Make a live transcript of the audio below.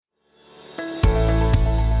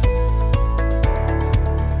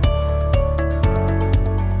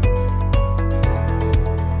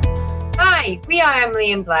are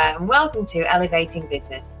Emily and Blair, and welcome to Elevating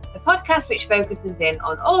Business, the podcast which focuses in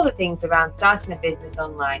on all the things around starting a business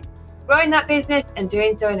online, growing that business and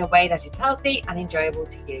doing so in a way that is healthy and enjoyable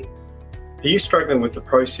to you. Are you struggling with the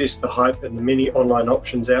process, the hype, and the many online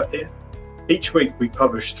options out there? Each week we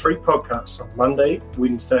publish 3 podcasts on Monday,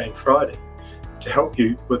 Wednesday, and Friday to help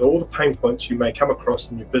you with all the pain points you may come across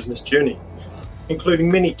in your business journey, including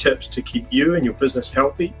many tips to keep you and your business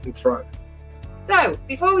healthy and thriving. So,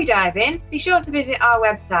 before we dive in, be sure to visit our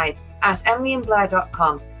website at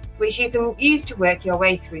emilyandblair.com, which you can use to work your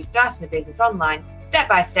way through starting a business online, step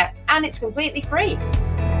by step, and it's completely free.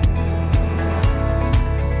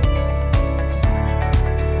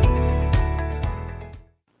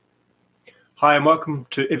 Hi, and welcome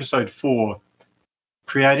to episode 4,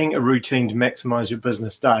 Creating a Routine to Maximize Your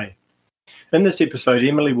Business Day. In this episode,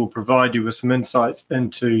 Emily will provide you with some insights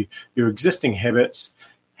into your existing habits,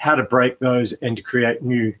 how to break those, and to create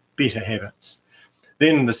new, better habits.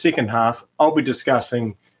 Then in the second half, I'll be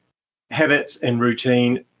discussing habits and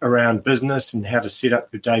routine around business and how to set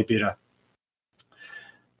up your day better.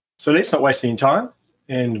 So let's not waste any time,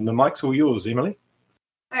 and the mic's all yours, Emily.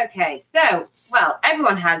 Okay, so,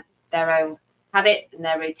 everyone has their own habits and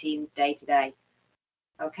their routines day to day.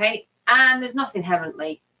 Okay, and there's nothing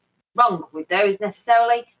inherently wrong with those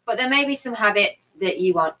necessarily, but there may be some habits that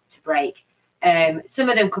you want to break. Some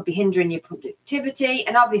of them could be hindering your productivity,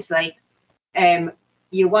 and obviously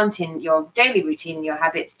you're wanting your daily routine, your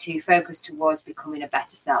habits to focus towards becoming a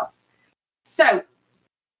better self. So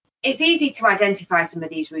it's easy to identify some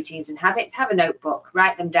of these routines and habits. Have a notebook,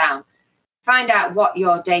 write them down, find out what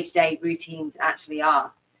your day-to-day routines actually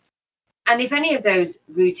are. And if any of those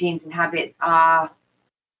routines and habits are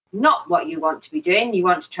not what you want to be doing, you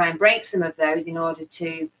want to try and break some of those in order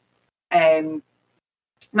to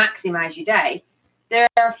maximize your day, there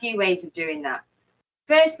are a few ways of doing that.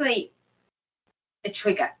 Firstly, a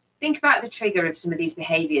trigger. Think about the trigger of some of these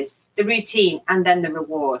behaviors, the routine, and then the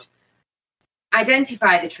reward.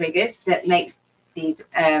 Identify the triggers that makes these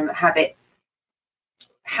habits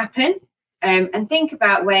happen, and think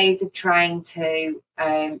about ways of trying to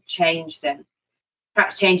change them.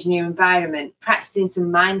 Perhaps changing your environment, practicing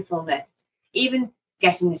some mindfulness, even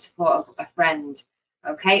getting the support of a friend.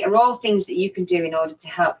 Okay, are all things that you can do in order to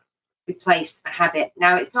help replace a habit.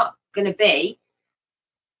 Now, it's not going to be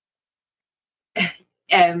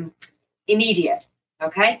immediate.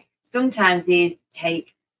 Okay, sometimes these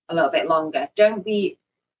take a little bit longer. Don't be,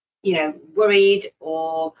 worried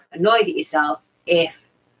or annoyed at yourself if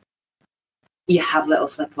you have little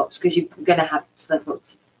slip-ups, because you're going to have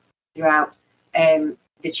slip-ups throughout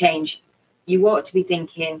the change. You ought to be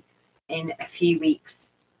thinking in a few weeks'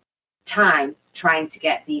 time, trying to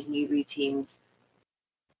get these new routines.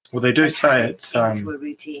 Well, they do say it's into a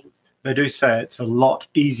routine. They do say it's a lot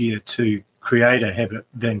easier to create a habit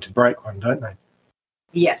than to break one, don't they?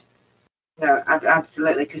 Yeah, no,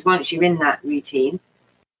 absolutely. Because once you're in that routine,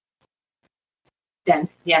 then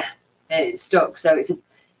it's stuck. So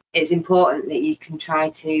it's important that you can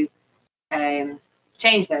try to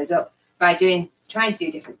change those up by trying to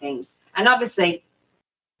do different things. And obviously,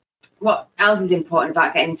 what else is important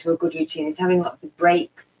about getting into a good routine is having lots of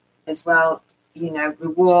breaks as well,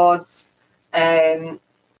 rewards,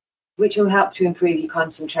 which will help to improve your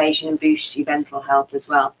concentration and boost your mental health as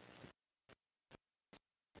well.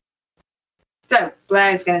 So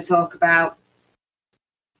Blair is going to talk about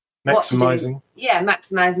maximizing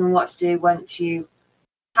what to do once you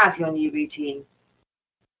have your new routine.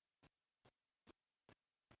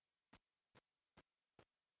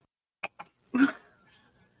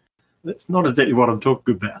 That's not exactly what I'm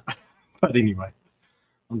talking about. But anyway,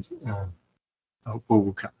 we'll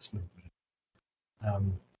cut this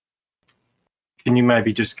movement. Can you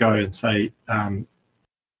maybe just go and say,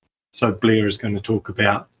 so Blair is going to talk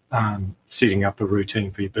about setting up a routine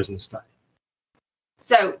for your business day.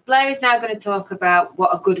 So Blair is now going to talk about what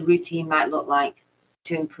a good routine might look like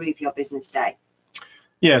to improve your business day.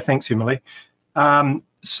 Yeah, thanks, Emily.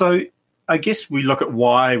 So I guess we look at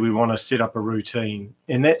why we want to set up a routine,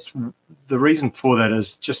 and that's the reason for that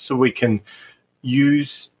is just so we can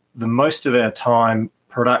use the most of our time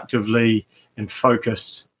productively and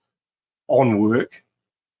focused on work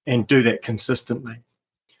and do that consistently.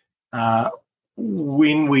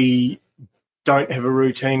 When we don't have a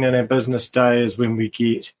routine in our business day is when we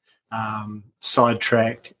get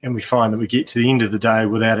sidetracked and we find that we get to the end of the day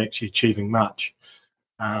without actually achieving much.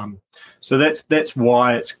 So that's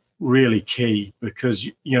why it's really key, because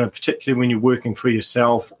particularly when you're working for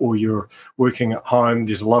yourself or you're working at home,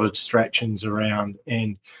 there's a lot of distractions around,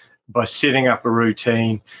 and by setting up a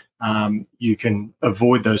routine, you can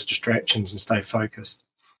avoid those distractions and stay focused.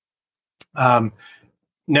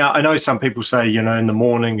 Now, I know some people say, in the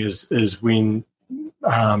morning is when,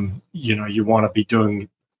 you want to be doing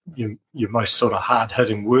your most sort of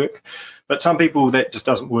hard-hitting work. But some people, that just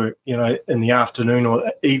doesn't work. In the afternoon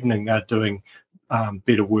or evening, they're doing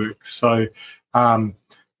better work. So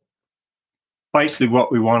basically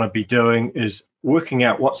what we want to be doing is working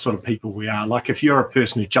out what sort of people we are. Like if you're a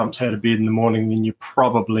person who jumps out of bed in the morning, then you're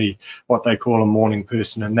probably what they call a morning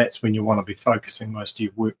person, and that's when you want to be focusing most of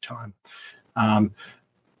your work time.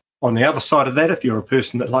 On the other side of that, if you're a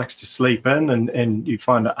person that likes to sleep in and you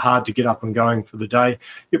find it hard to get up and going for the day,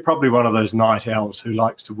 you're probably one of those night owls who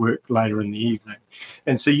likes to work later in the evening.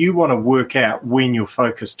 And so you want to work out when your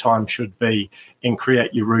focus time should be and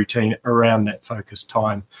create your routine around that focus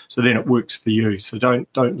time, so then it works for you. So don't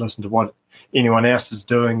listen to what anyone else is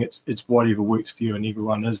doing. It's whatever works for you, and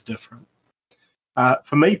everyone is different.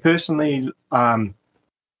 For me personally,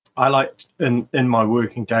 I like in my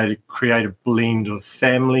working day to create a blend of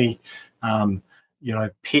family,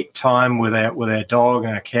 pet time with our dog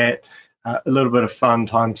and our cat, a little bit of fun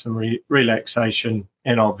time, some relaxation,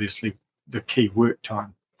 and obviously the key work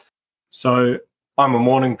time. So I'm a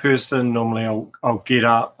morning person. Normally I'll get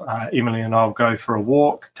up, Emily and I'll go for a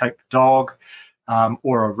walk, take the dog,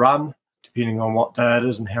 or a run, depending on what day it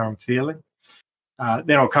is and how I'm feeling.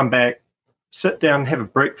 Then I'll come back, sit down, have a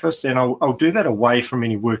breakfast, and I'll do that away from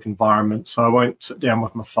any work environment. So I won't sit down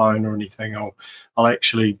with my phone or anything. I'll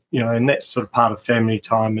actually, and that's sort of part of family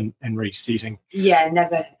time and resetting. Yeah,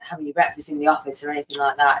 never having your breakfast in the office or anything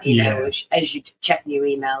like that, as you checking your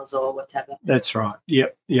emails or whatever. That's right.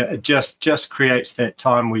 Yep. Yeah. It just creates that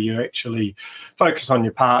time where you actually focus on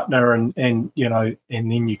your partner and then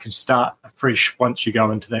you can start afresh once you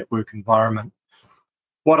go into that work environment.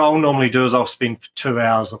 What I'll normally do is I'll spend 2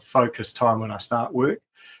 hours of focus time when I start work,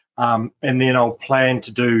 and then I'll plan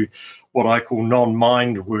to do what I call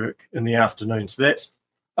non-mind work in the afternoon. So that's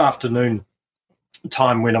afternoon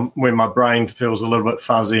time when my brain feels a little bit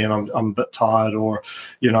fuzzy and I'm a bit tired, or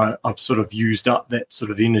I've sort of used up that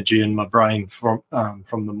sort of energy in my brain from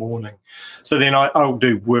the morning. So then I'll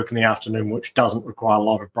do work in the afternoon, which doesn't require a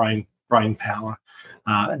lot of brain power,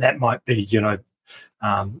 and that might be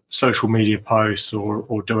social media posts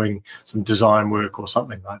or doing some design work or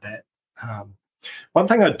something like that. One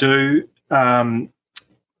thing I do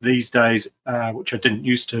these days, which I didn't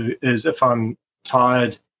used to, is if I'm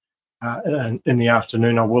tired in the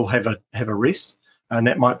afternoon, I will have a rest, and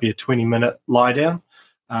that might be a 20-minute lie down.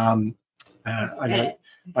 I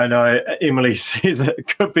know Emily says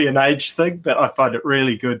it could be an age thing, but I find it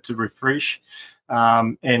really good to refresh.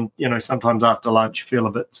 And sometimes after lunch you feel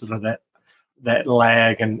a bit sort of that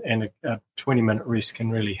lag, and a 20-minute rest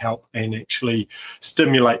can really help and actually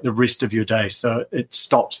stimulate the rest of your day. So it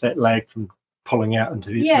stops that lag from pulling out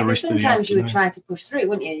into the rest of the afternoon. Yeah, sometimes you would try to push through,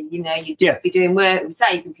 wouldn't you? You'd just be doing work, sat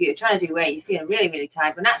at your computer, trying to do work, you're feeling really, really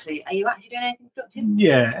tired, but actually, are you actually doing anything productive?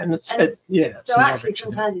 Yeah, and so actually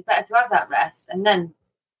sometimes it's better to have that rest, and then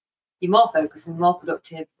you're more focused and more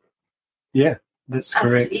productive. Yeah, that's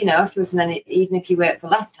correct. Afterwards, and then even if you work for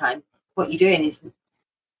less time, what you're doing is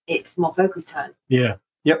it's more focused time. Yeah.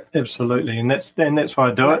 Yep. Absolutely. And that's why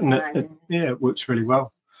I do it. And it works really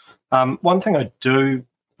well. One thing I do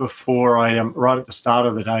before I am right at the start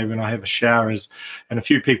of the day when I have a shower is, and a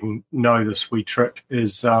few people know this wee trick,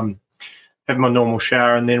 is have my normal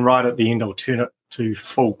shower, and then right at the end I'll turn it to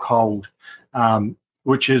full cold,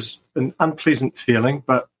 which is an unpleasant feeling,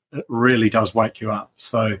 but it really does wake you up.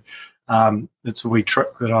 So it's a wee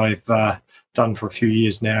trick that I've done for a few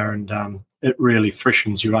years now, and it really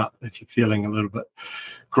freshens you up if you're feeling a little bit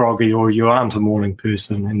groggy or you aren't a morning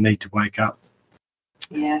person and need to wake up.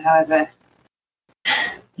 Yeah, however,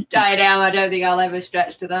 die down, I don't think I'll ever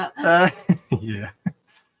stretch to that. Yeah.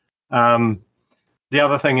 The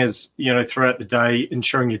other thing is, throughout the day,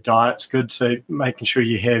 ensuring your diet's good. So making sure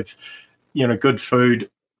you have, good food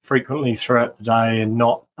frequently throughout the day, and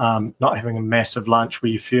not having a massive lunch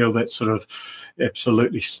where you feel that sort of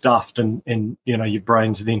absolutely stuffed and your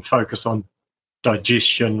brain's then focus on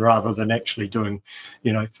digestion rather than actually doing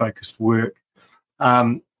focused work.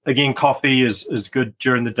 Again, coffee is good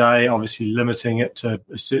during the day, obviously limiting it to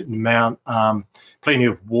a certain amount. Plenty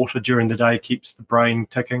of water during the day keeps the brain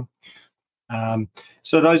ticking.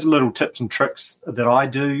 So those are little tips and tricks that I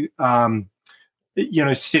do.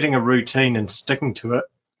 Setting a routine and sticking to it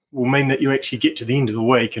will mean that you actually get to the end of the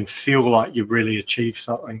week and feel like you've really achieved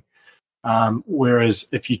something. Whereas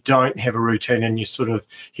if you don't have a routine and you're sort of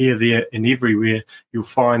here, there, and everywhere, you'll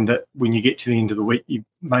find that when you get to the end of the week, you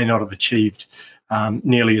may not have achieved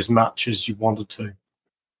nearly as much as you wanted to.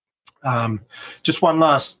 Just one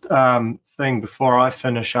last thing before I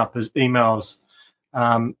finish up is emails.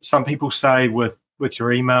 Some people say with your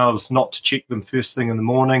emails not to check them first thing in the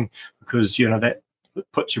morning because, that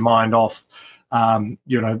puts your mind off,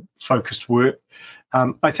 focused work.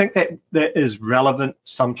 I think that is relevant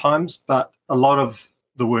sometimes, but a lot of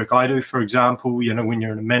the work I do, for example, when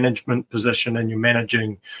you're in a management position and you're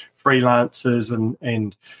managing freelancers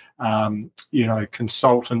and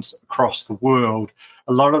consultants across the world,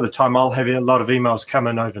 a lot of the time I'll have a lot of emails come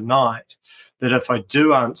in overnight that if I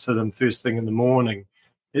do answer them first thing in the morning,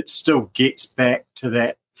 it still gets back to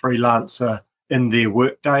that freelancer in their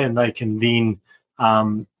workday and they can then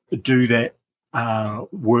do that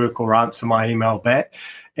work or answer my email back.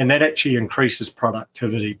 And that actually increases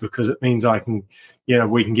productivity because it means I can,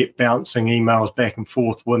 we can get bouncing emails back and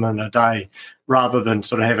forth within a day rather than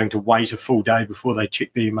sort of having to wait a full day before they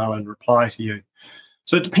check the email and reply to you.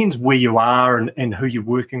 So it depends where you are and who you're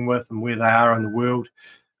working with and where they are in the world.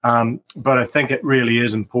 But I think it really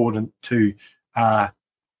is important to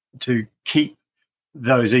keep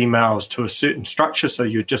those emails to a certain structure so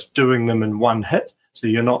you're just doing them in one hit. So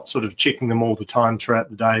you're not sort of checking them all the time throughout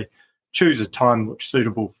the day. Choose a time which is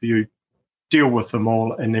suitable for you, deal with them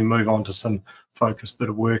all, and then move on to some focused bit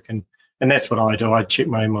of work. And that's what I do. I check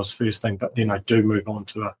my emails first thing, but then I do move on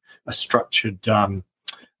to a structured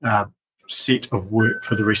set of work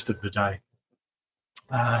for the rest of the day.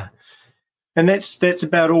 And that's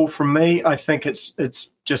about all from me. I think it's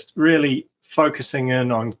just really focusing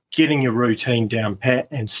in on getting your routine down pat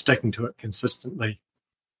and sticking to it consistently.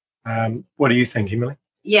 What do you think, Emily?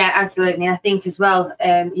 Yeah, absolutely. I think as well,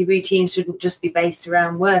 your routine shouldn't just be based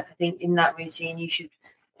around work. I think in that routine, you should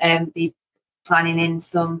be planning in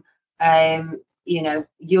some,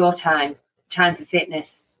 your time for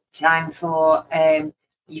fitness, time for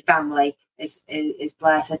your family, as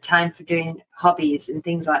Blair said, time for doing hobbies and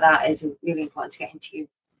things like that is really important to get into your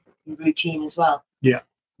routine as well. Yeah,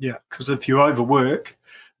 because if you overwork,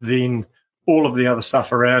 then all of the other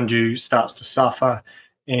stuff around you starts to suffer.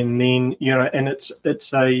 And then, and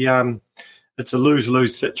it's a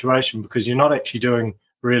lose-lose situation because you're not actually doing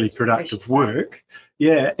really productive work.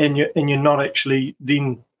 Yeah, and you're not actually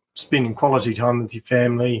then spending quality time with your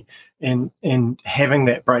family and having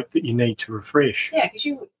that break that you need to refresh. Yeah,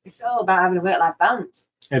 because it's all about having a work-life balance.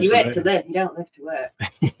 Absolutely. You work to live, you don't live to work.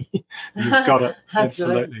 You've got it.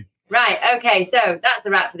 Absolutely. Right, okay, so that's a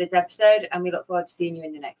wrap for this episode, and we look forward to seeing you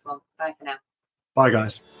in the next one. Bye for now. Bye,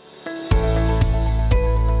 guys.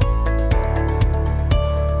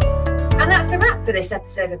 And that's a wrap for this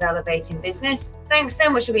episode of Elevating Business. Thanks so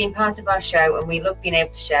much for being part of our show, and we love being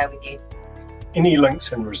able to share with you. Any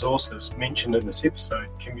links and resources mentioned in this episode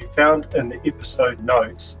can be found in the episode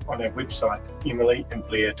notes on our website,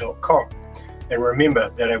 emilyandblair.com. And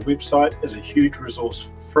remember that our website is a huge resource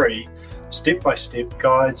for free, step-by-step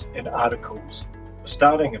guides and articles for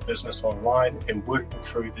starting a business online and working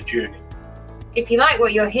through the journey. If you like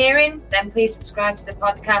what you're hearing, then please subscribe to the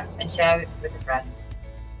podcast and share it with a friend.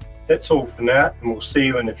 That's all for now, and we'll see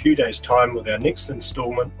you in a few days' time with our next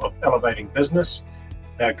installment of Elevating Business.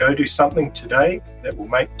 Now go do something today that will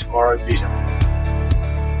make tomorrow better.